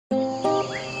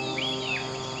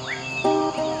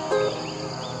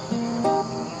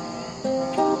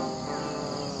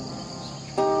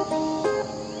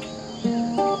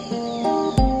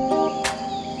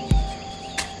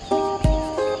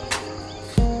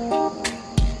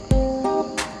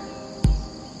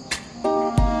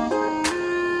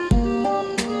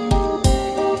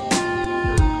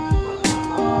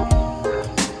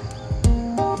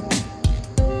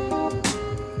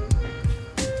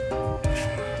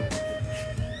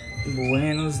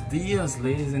Buenos dias,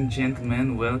 ladies and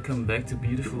gentlemen. Welcome back to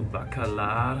beautiful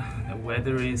Bacalar. The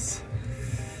weather is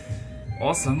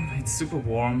awesome. It's super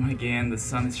warm again. The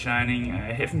sun is shining.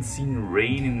 I haven't seen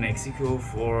rain in Mexico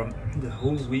for the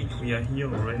whole week we are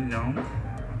here already now.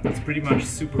 It's pretty much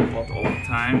super hot all the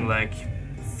time, like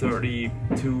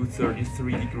 32,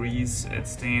 33 degrees at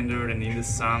standard, and in the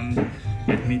sun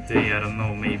at midday, I don't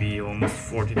know, maybe almost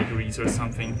 40 degrees or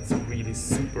something. It's really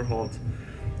super hot.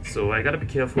 So I gotta be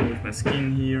careful with my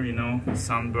skin here, you know.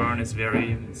 Sunburn is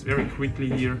it's very quickly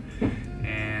here,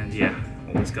 and yeah,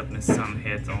 always got my sun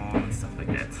hat on and stuff like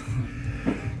that.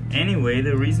 Anyway,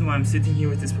 the reason why I'm sitting here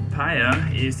with this papaya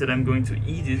is that I'm going to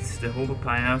eat it, the whole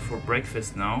papaya, for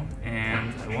breakfast now,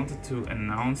 and I wanted to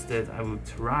announce that I will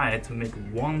try to make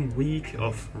 1 week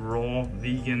of raw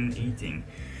vegan eating.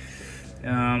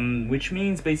 Which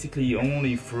means basically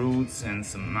only fruits and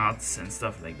some nuts and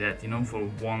stuff like that, you know, for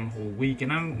 1 whole week.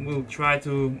 And I will try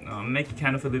to make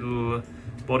kind of a little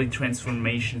body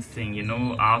transformation thing, you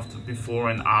know, before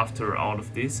and after out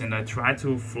of this. And I try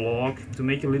to vlog, to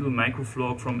make a little micro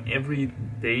vlog from every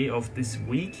day of this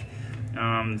week,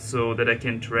 so that I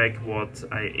can track what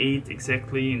I ate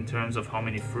exactly in terms of how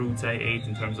many fruits I ate,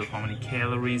 in terms of how many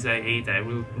calories I ate. I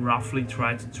will roughly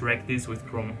try to track this with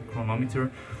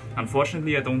chronometer.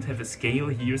 Unfortunately, I don't have a scale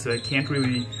here, so I can't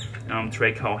really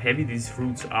track how heavy these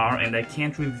fruits are, and I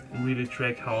can't really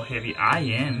track how heavy I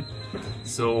am.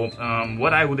 So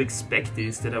what I would expect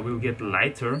is that I will get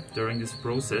lighter during this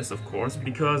process, of course,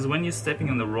 because when you're stepping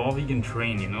on the raw vegan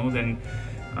train, you know, then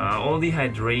all the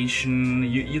hydration,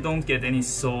 you don't get any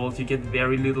salt, you get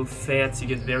very little fats, you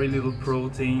get very little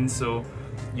protein, so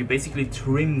you basically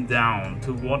trim down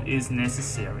to what is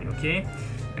necessary, okay?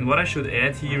 And what I should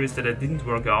add here is that I didn't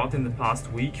work out in the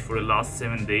past week for the last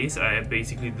 7 days. I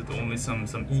basically did only some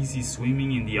easy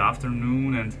swimming in the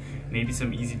afternoon and maybe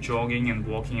some easy jogging and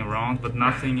walking around, but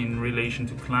nothing in relation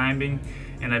to climbing.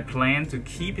 And I plan to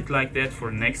keep it like that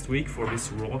for next week, for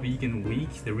this raw vegan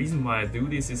week. The reason why I do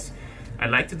this is I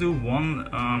like to do one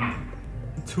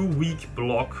 2-week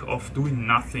block of doing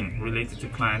nothing related to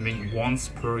climbing once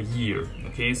per year,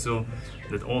 okay, so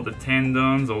that all the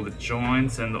tendons, all the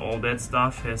joints and all that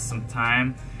stuff has some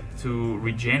time to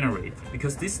regenerate,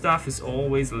 because this stuff is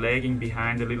always lagging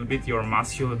behind a little bit your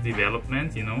muscular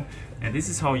development, you know, and this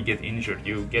is how you get injured.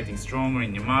 You're getting stronger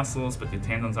in your muscles, but your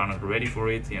tendons are not ready for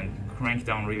it, and crank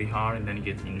down really hard and then you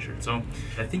get injured. So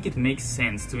I think it makes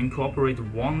sense to incorporate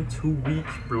 1 2-week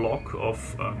block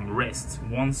of rest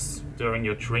once during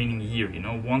your training year, you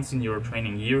know, once in your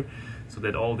training year, so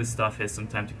that all this stuff has some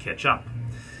time to catch up.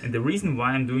 And the reason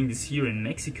why I'm doing this here in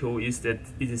Mexico is that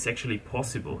it is actually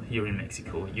possible here in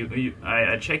Mexico.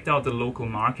 I checked out the local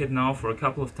market now for a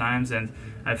couple of times, and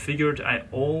I figured I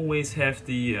always have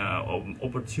the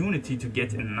opportunity to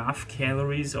get enough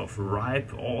calories of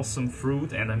ripe, awesome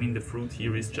fruit. And I mean, the fruit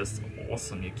here is just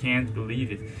awesome. You can't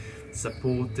believe it.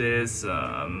 Zapotes,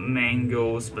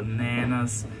 mangoes,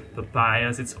 bananas,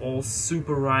 papayas, it's all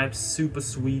super ripe, super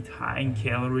sweet, high in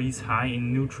calories, high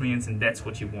in nutrients, and that's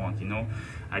what you want, you know.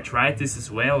 I tried this as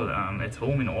well at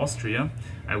home in Austria.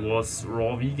 I was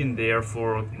raw vegan there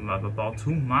for about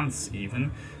 2 months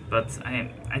even, but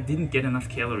I didn't get enough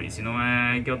calories, you know.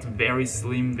 I got very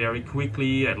slim very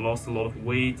quickly, I lost a lot of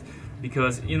weight,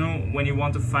 because, you know, when you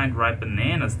want to find ripe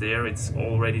bananas there, it's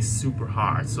already super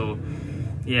hard. So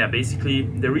yeah, basically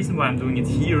the reason why I'm doing it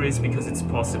here is because it's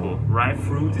possible. Ripe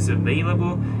fruit is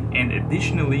available, and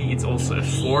additionally it's also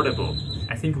affordable.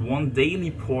 I think 1 daily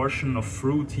portion of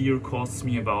fruit here costs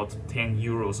me about 10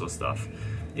 euros or stuff.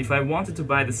 If I wanted to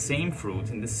buy the same fruit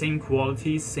in the same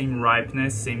quality, same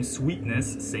ripeness, same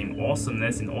sweetness, same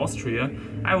awesomeness in Austria,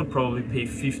 I would probably pay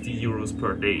 50 euros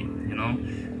per day, you know,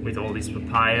 with all this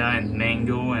papaya and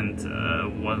mango and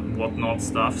whatnot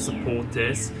stuff,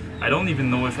 zapotes. I don't even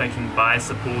know if I can buy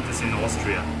zapotes in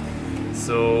Austria.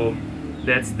 So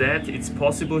that's that. It's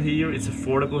possible here, it's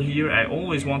affordable here. I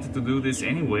always wanted to do this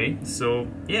anyway, so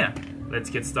yeah, let's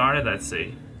get started, I'd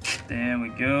say. There we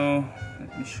go.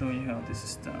 Let me show you how this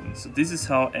is done. So this is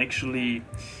how actually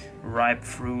ripe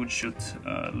fruit should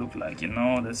look like, you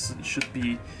know. There should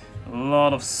be a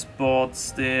lot of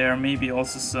spots there, maybe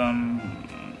also some,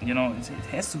 you know, it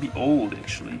has to be old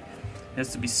actually. It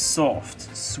has to be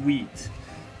soft, sweet,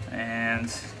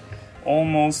 and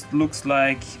almost looks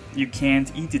like you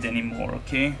can't eat it anymore,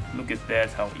 okay? Look at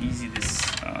that, how easy this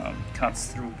cuts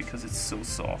through, because it's so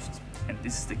soft. And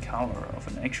this is the color of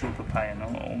an actual papaya, no?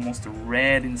 Almost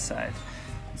red inside.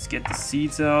 Let's get the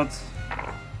seeds out.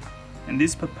 And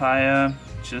this papaya,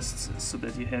 just so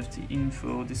that you have the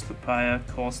info, this papaya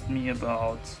cost me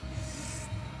about,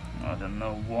 I don't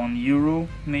know, €1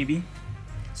 maybe.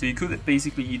 So you could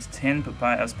basically eat 10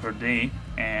 papayas per day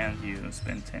and you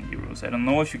spend 10 euros. I don't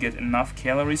know if you get enough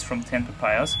calories from 10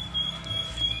 papayas.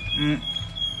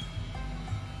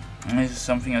 This is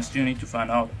something I still need to find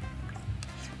out.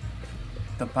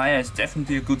 Papaya is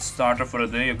definitely a good starter for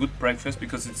the day, a good breakfast,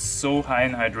 because it's so high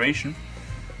in hydration.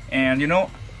 And you know,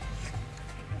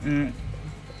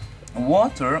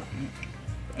 water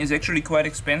is actually quite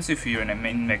expensive here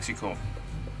in Mexico,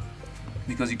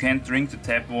 because you can't drink the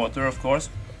tap water, of course.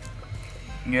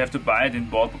 You have to buy it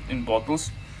in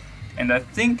bottles. And I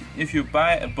think if you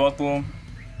buy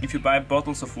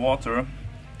bottles of water,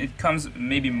 it comes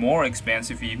maybe more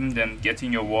expensive even than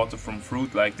getting your water from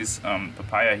fruit like this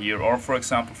papaya here, or for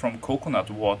example from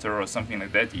coconut water or something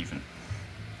like that even.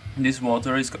 This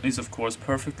water is of course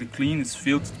perfectly clean, it's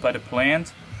filtered by the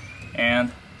plant,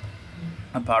 and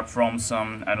apart from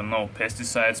some, I don't know,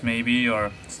 pesticides maybe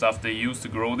or stuff they use to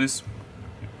grow this,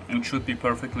 it should be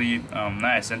perfectly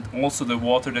nice. And also the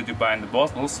water that you buy in the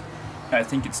bottles, I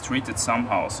think it's treated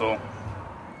somehow, so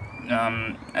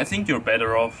I think you're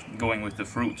better off going with the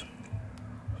fruit.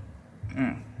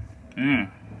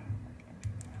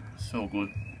 So good.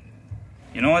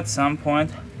 You know, at some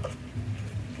point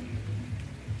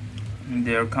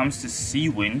there comes this sea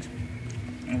wind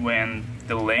when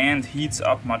the land heats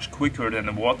up much quicker than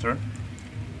the water.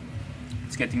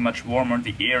 It's getting much warmer,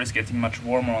 the air is getting much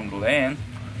warmer on the land,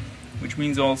 which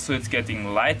means also it's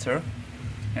getting lighter,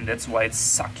 and that's why it's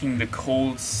sucking the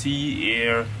cold sea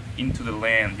air into the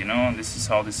land, you know. And this is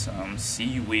how this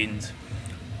sea wind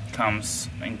comes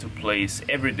into place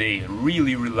every day,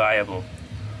 really reliable.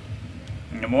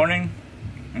 In the morning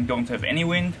you don't have any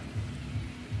wind,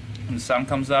 and the sun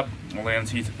comes up, the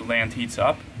land heats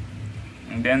up,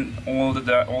 and then all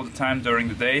the time during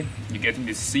the day you're getting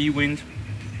this sea wind,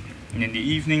 and in the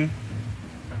evening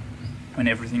when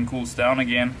everything cools down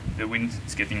again, the wind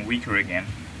is getting weaker again.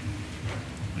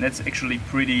 And that's actually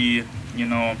pretty, you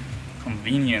know,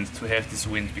 convenient to have this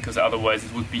wind, because otherwise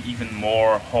it would be even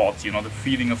more hot, you know, the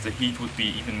feeling of the heat would be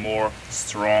even more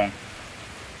strong.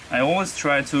 I always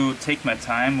try to take my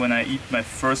time when I eat my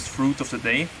first fruit of the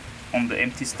day on the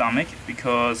empty stomach,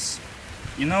 because,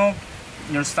 you know,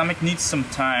 your stomach needs some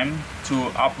time to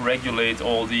upregulate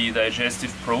all the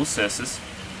digestive processes.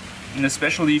 And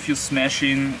especially if you smash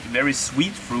in very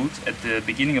sweet fruit at the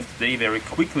beginning of the day very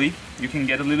quickly, you can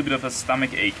get a little bit of a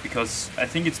stomach ache, because I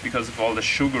think it's because of all the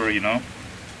sugar, you know.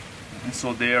 And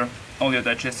so there, all your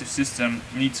digestive system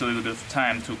needs a little bit of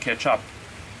time to catch up.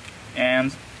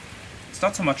 And it's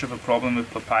not so much of a problem with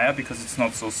papaya because it's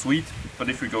not so sweet, but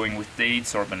if you're going with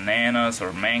dates or bananas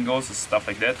or mangoes or stuff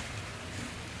like that,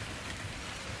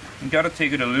 you gotta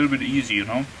take it a little bit easy, you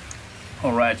know.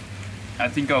 Alright, I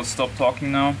think I'll stop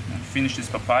talking now and finish this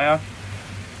papaya,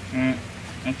 and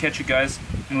catch you guys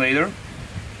later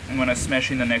when I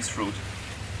smash in the next fruit.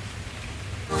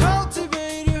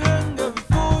 Cultivate your hunger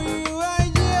before you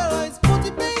idealize.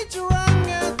 Motivate your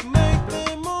anger to make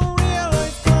them all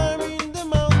realize. Climbing the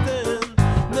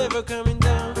mountain, never coming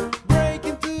down.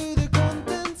 Breaking through the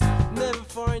contents, never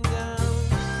falling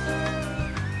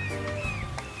down.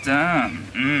 Done.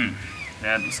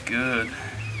 That was good.